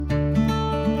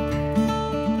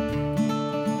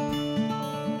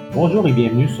Bonjour et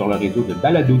bienvenue sur le réseau de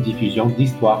balado-diffusion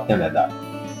d'Histoire Canada.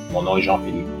 Mon nom est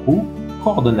Jean-Philippe Roux,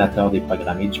 coordonnateur des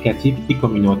programmes éducatifs et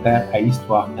communautaires à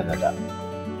Histoire Canada.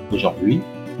 Aujourd'hui,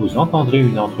 vous entendrez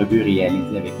une entrevue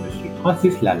réalisée avec M.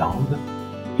 Francis Lalande,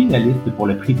 finaliste pour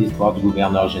le prix d'histoire du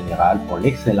gouverneur général pour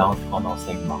l'excellence en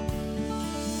enseignement.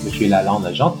 M. Lalande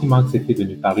a gentiment accepté de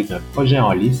nous parler d'un projet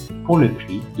en lice pour le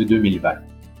prix de 2020.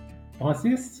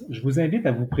 Francis, je vous invite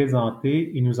à vous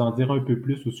présenter et nous en dire un peu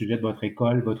plus au sujet de votre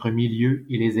école, votre milieu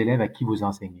et les élèves à qui vous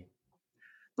enseignez.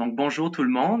 Donc, bonjour tout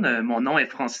le monde. Mon nom est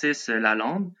Francis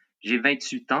Lalande. J'ai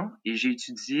 28 ans et j'ai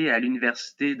étudié à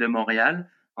l'Université de Montréal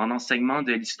en enseignement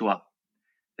de l'histoire.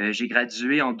 J'ai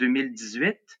gradué en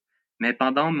 2018, mais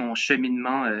pendant mon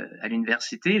cheminement à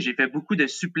l'université, j'ai fait beaucoup de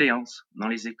suppléances dans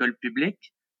les écoles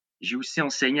publiques. J'ai aussi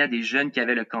enseigné à des jeunes qui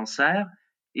avaient le cancer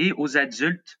et aux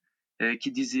adultes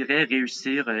qui désiraient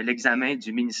réussir l'examen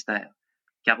du ministère.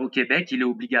 Car au Québec, il est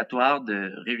obligatoire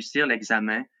de réussir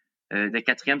l'examen de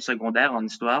quatrième secondaire en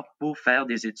histoire pour faire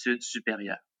des études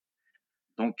supérieures.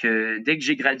 Donc, dès que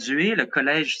j'ai gradué, le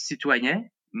Collège citoyen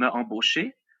m'a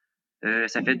embauché.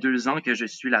 Ça fait 2 ans que je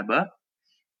suis là-bas.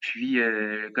 Puis,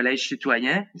 le Collège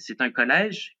citoyen, c'est un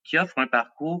collège qui offre un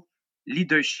parcours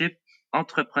leadership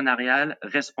entrepreneurial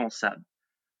responsable.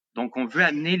 Donc, on veut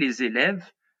amener les élèves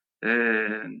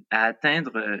à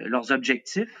atteindre leurs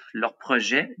objectifs, leurs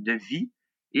projets de vie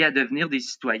et à devenir des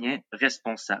citoyens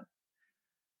responsables.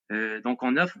 Donc,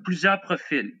 on offre plusieurs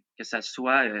profils, que ça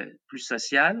soit plus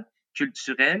social,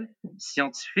 culturel,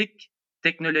 scientifique,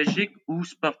 technologique ou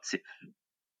sportif.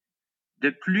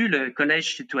 De plus, le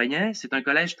Collège citoyen, c'est un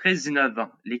collège très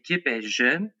innovant. L'équipe est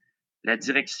jeune, la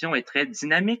direction est très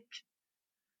dynamique,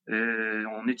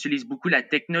 on utilise beaucoup la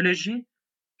technologie,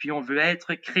 puis on veut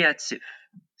être créatif.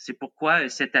 C'est pourquoi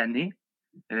cette année,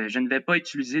 je ne vais pas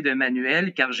utiliser de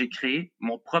manuel car j'ai créé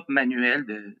mon propre manuel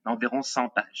d'environ 100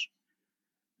 pages.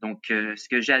 Donc, ce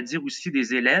que j'ai à dire aussi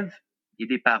des élèves et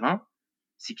des parents,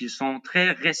 c'est qu'ils sont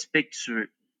très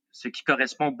respectueux, ce qui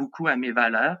correspond beaucoup à mes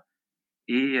valeurs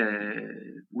et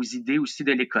aux idées aussi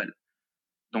de l'école.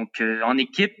 Donc, en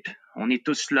équipe, on est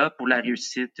tous là pour la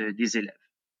réussite des élèves.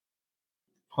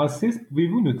 Francis,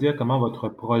 pouvez-vous nous dire comment votre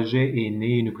projet est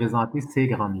né et nous présenter ses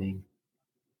grandes lignes?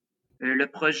 Le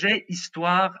projet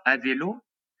Histoire à vélo,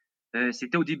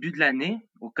 c'était au début de l'année.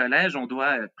 Au collège, on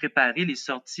doit préparer les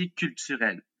sorties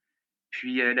culturelles.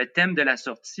 Puis, le thème de la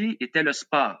sortie était le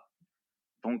sport.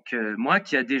 Donc, moi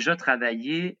qui ai déjà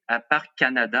travaillé à Parc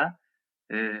Canada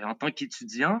en tant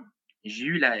qu'étudiant, j'ai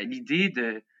eu l'idée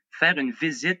de faire une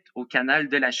visite au canal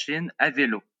de la Chine à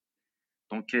vélo.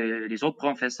 Donc, les autres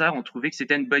professeurs ont trouvé que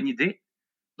c'était une bonne idée.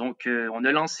 Donc, on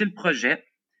a lancé le projet,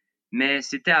 mais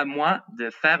c'était à moi de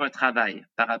faire un travail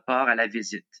par rapport à la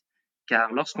visite.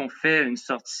 Car lorsqu'on fait une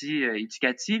sortie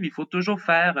éducative, il faut toujours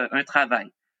faire un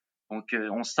travail. Donc,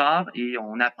 on sort et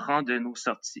on apprend de nos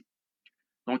sorties.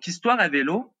 Donc, Histoire à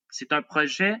vélo, c'est un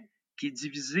projet qui est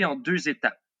divisé en 2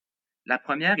 étapes. La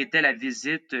première était la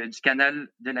visite du canal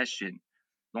de la Chine.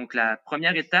 Donc, la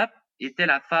première étape était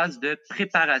la phase de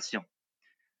préparation.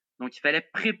 Donc, il fallait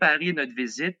préparer notre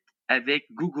visite avec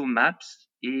Google Maps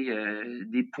et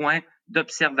des points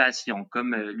d'observation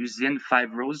comme l'usine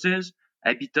Five Roses,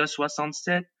 Habitat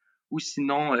 67 ou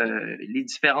sinon les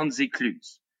différentes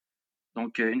écluses.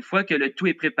 Donc, une fois que le tout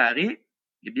est préparé,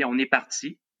 eh bien, on est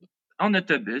parti en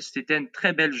autobus. C'était une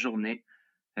très belle journée.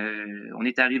 On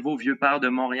est arrivé au Vieux-Port de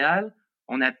Montréal,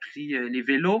 on a pris les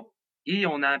vélos et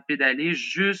on a pédalé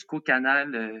jusqu'au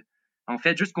canal, en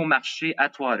fait, jusqu'au marché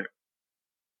Atwater.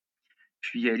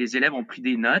 Puis les élèves ont pris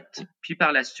des notes. Puis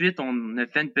par la suite, on a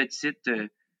fait une petite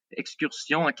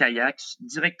excursion en kayak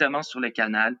directement sur le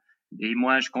canal. Et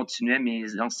moi, je continuais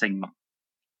mes enseignements.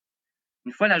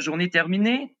 Une fois la journée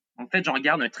terminée, en fait, j'en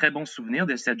garde un très bon souvenir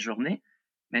de cette journée.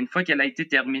 Mais une fois qu'elle a été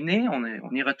terminée, on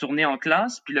est retourné en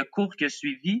classe. Puis le cours qui a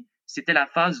suivi, c'était la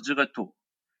phase du retour.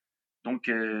 Donc,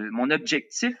 mon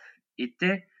objectif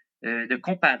était de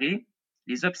comparer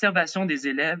les observations des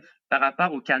élèves par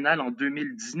rapport au canal en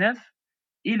 2019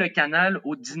 et le canal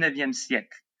au 19e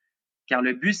siècle, car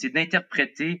le but, c'est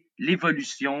d'interpréter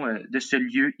l'évolution de ce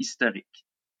lieu historique.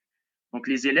 Donc,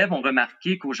 les élèves ont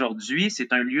remarqué qu'aujourd'hui,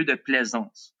 c'est un lieu de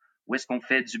plaisance, où est-ce qu'on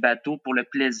fait du bateau pour le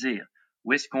plaisir,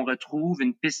 où est-ce qu'on retrouve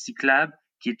une piste cyclable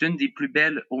qui est une des plus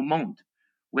belles au monde,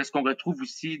 où est-ce qu'on retrouve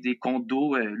aussi des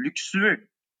condos luxueux.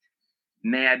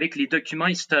 Mais avec les documents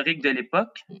historiques de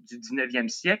l'époque, du 19e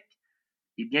siècle,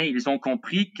 eh bien, ils ont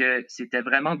compris que c'était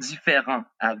vraiment différent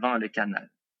avant le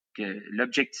canal, que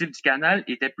l'objectif du canal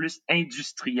était plus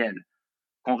industriel,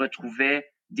 qu'on retrouvait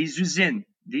des usines,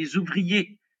 des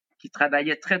ouvriers qui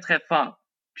travaillaient très, très fort.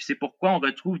 Puis c'est pourquoi on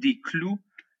retrouve des clous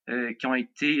qui ont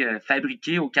été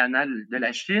fabriqués au canal de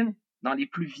la Chine dans les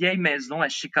plus vieilles maisons à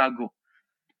Chicago.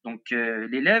 Donc,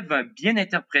 l'élève a bien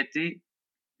interprété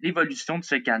l'évolution de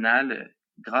ce canal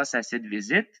grâce à cette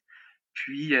visite.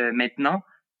 Puis maintenant,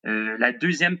 la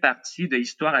deuxième partie de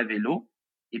Histoire à vélo,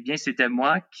 eh bien, c'était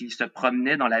moi qui se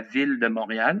promenais dans la ville de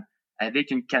Montréal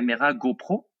avec une caméra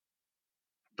GoPro.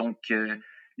 Donc,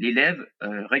 l'élève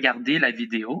regardait la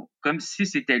vidéo comme si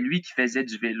c'était lui qui faisait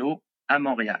du vélo à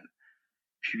Montréal.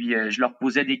 Puis, je leur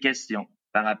posais des questions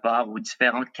par rapport aux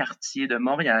différents quartiers de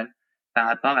Montréal, par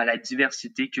rapport à la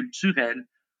diversité culturelle,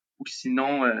 ou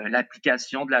sinon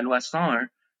l'application de la loi 101.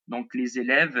 Donc, les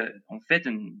élèves ont fait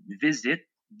une visite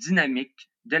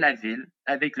dynamique de la ville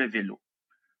avec le vélo.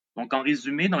 Donc, en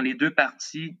résumé, dans les deux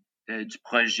parties du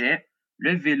projet,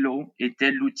 le vélo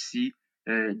était l'outil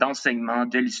d'enseignement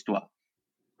de l'histoire.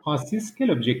 Francis,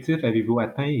 quel objectif avez-vous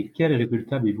atteint et quels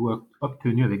résultats avez-vous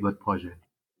obtenus avec votre projet?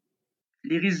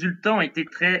 Les résultats ont été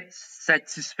très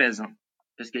satisfaisants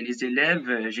parce que les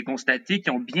élèves, j'ai constaté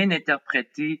qu'ils ont bien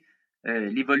interprété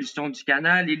l'évolution du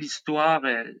canal et l'histoire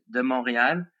de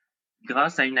Montréal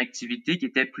grâce à une activité qui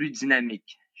était plus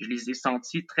dynamique. Je les ai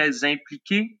sentis très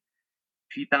impliqués.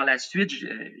 Puis par la suite,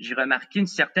 j'ai remarqué une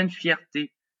certaine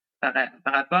fierté par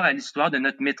rapport à l'histoire de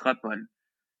notre métropole.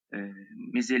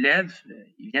 Mes élèves,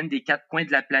 ils viennent des quatre coins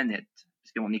de la planète,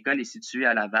 parce que mon école est située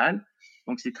à Laval,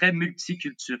 donc c'est très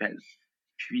multiculturel.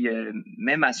 Puis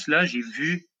même à cela, j'ai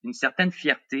vu une certaine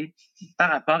fierté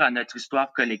par rapport à notre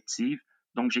histoire collective,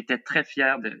 donc j'étais très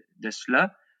fier de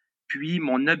cela. Puis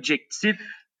mon objectif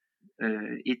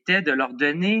était de leur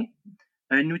donner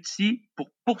un outil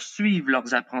pour poursuivre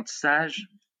leurs apprentissages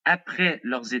après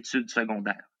leurs études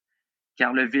secondaires.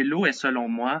 Car le vélo est, selon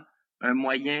moi, un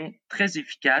moyen très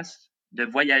efficace de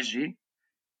voyager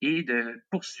et de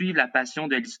poursuivre la passion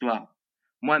de l'histoire.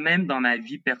 Moi-même, dans ma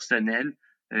vie personnelle,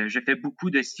 je fais beaucoup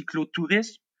de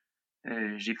cyclotourisme.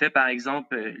 J'ai fait, par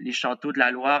exemple, les châteaux de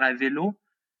la Loire à vélo.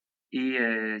 Et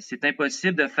c'est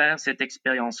impossible de faire cette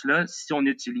expérience-là si on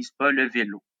n'utilise pas le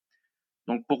vélo.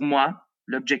 Donc, pour moi,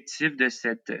 l'objectif de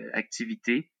cette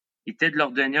activité était de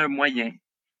leur donner un moyen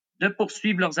de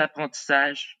poursuivre leurs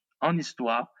apprentissages en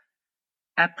histoire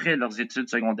après leurs études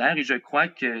secondaires. Et je crois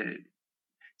que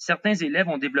certains élèves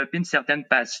ont développé une certaine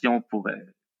passion pour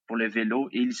le vélo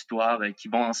et l'histoire qui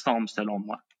vont ensemble, selon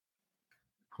moi.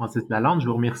 Francis Lalande, je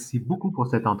vous remercie beaucoup pour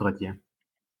cet entretien.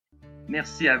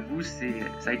 Merci à vous, ça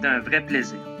a été un vrai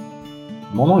plaisir.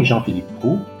 Mon nom est Jean-Philippe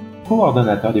Proulx,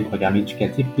 coordonnateur des programmes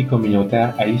éducatifs et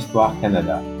communautaires à Histoire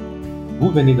Canada. Vous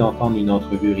venez d'entendre une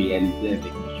entrevue réalisée avec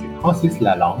M. Francis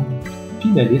Lalande,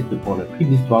 finaliste pour le prix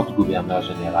d'histoire du gouverneur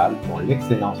général pour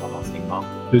l'excellence en enseignement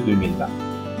de 2020.